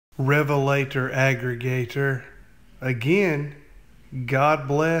Revelator aggregator. Again, God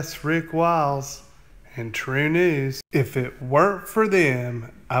bless Rick Wiles and True News. If it weren't for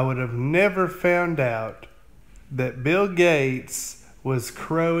them, I would have never found out that Bill Gates was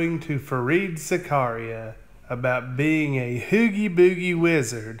crowing to Fareed Zakaria about being a hoogie boogie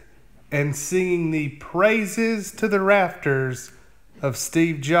wizard and singing the praises to the rafters of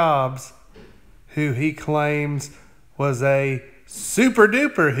Steve Jobs, who he claims was a super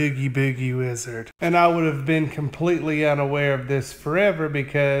duper hoogie boogie wizard. And I would have been completely unaware of this forever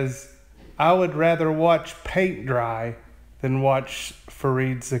because I would rather watch paint dry than watch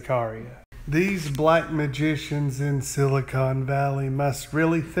Fareed Zakaria. These black magicians in Silicon Valley must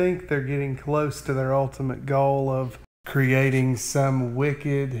really think they're getting close to their ultimate goal of creating some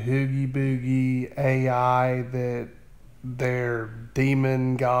wicked hoogie boogie AI that their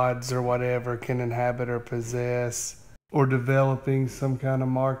demon gods or whatever can inhabit or possess, or developing some kind of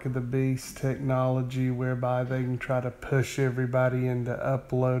mark of the beast technology whereby they can try to push everybody into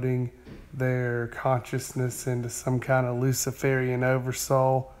uploading their consciousness into some kind of Luciferian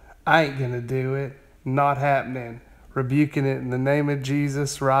oversoul. I ain't gonna do it. Not happening. Rebuking it in the name of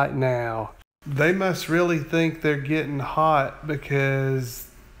Jesus right now. They must really think they're getting hot because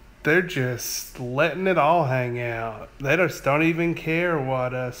they're just letting it all hang out. They just don't even care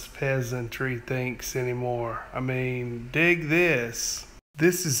what us peasantry thinks anymore. I mean, dig this.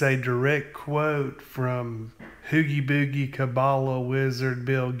 This is a direct quote from Hoogie Boogie Kabbalah wizard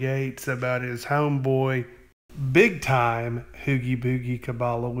Bill Gates about his homeboy, big time Hoogie Boogie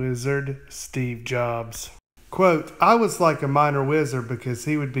Kabbalah wizard Steve Jobs. Quote, I was like a minor wizard because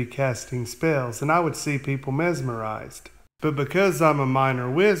he would be casting spells and I would see people mesmerized. But because I'm a minor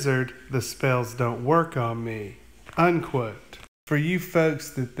wizard, the spells don't work on me. Unquote. For you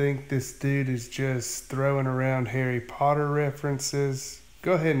folks that think this dude is just throwing around Harry Potter references,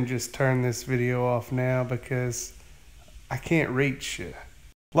 go ahead and just turn this video off now because I can't reach you.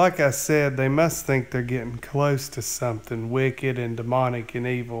 Like I said, they must think they're getting close to something wicked and demonic and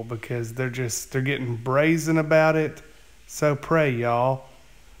evil because they're getting brazen about it. So pray, y'all.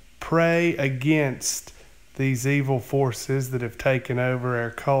 Pray against these evil forces that have taken over our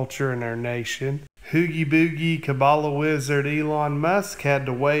culture and our nation. Hoogie Boogie Kabbalah wizard Elon Musk had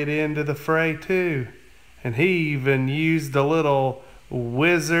to wade into the fray too. And he even used a little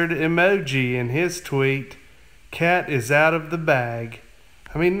wizard emoji in his tweet. Cat is out of the bag.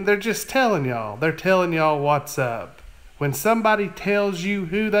 I mean, they're just telling y'all. They're telling y'all what's up. When somebody tells you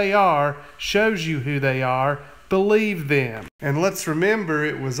who they are, shows you who they are, believe them. And let's remember,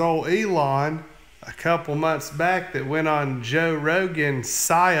 it was old Elon a couple months back that went on Joe Rogan's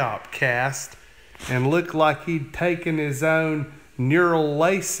PSYOP cast and looked like he'd taken his own neural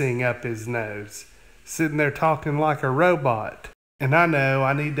lacing up his nose, sitting there talking like a robot. And I know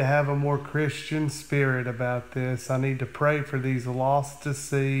I need to have a more Christian spirit about this. I need to pray for these lost,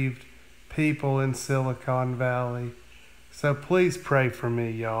 deceived people in Silicon Valley. So please pray for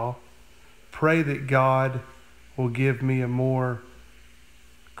me, y'all. Pray that God will give me a more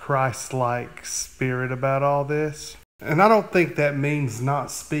Christ-like spirit about all this. And I don't think that means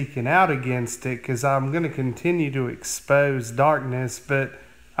not speaking out against it, because I'm going to continue to expose darkness, but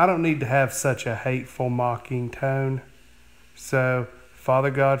I don't need to have such a hateful, mocking tone. So,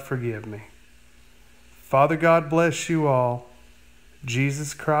 Father God, forgive me. Father God, bless you all.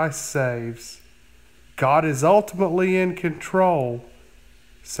 Jesus Christ saves. God is ultimately in control,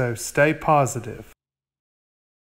 so stay positive.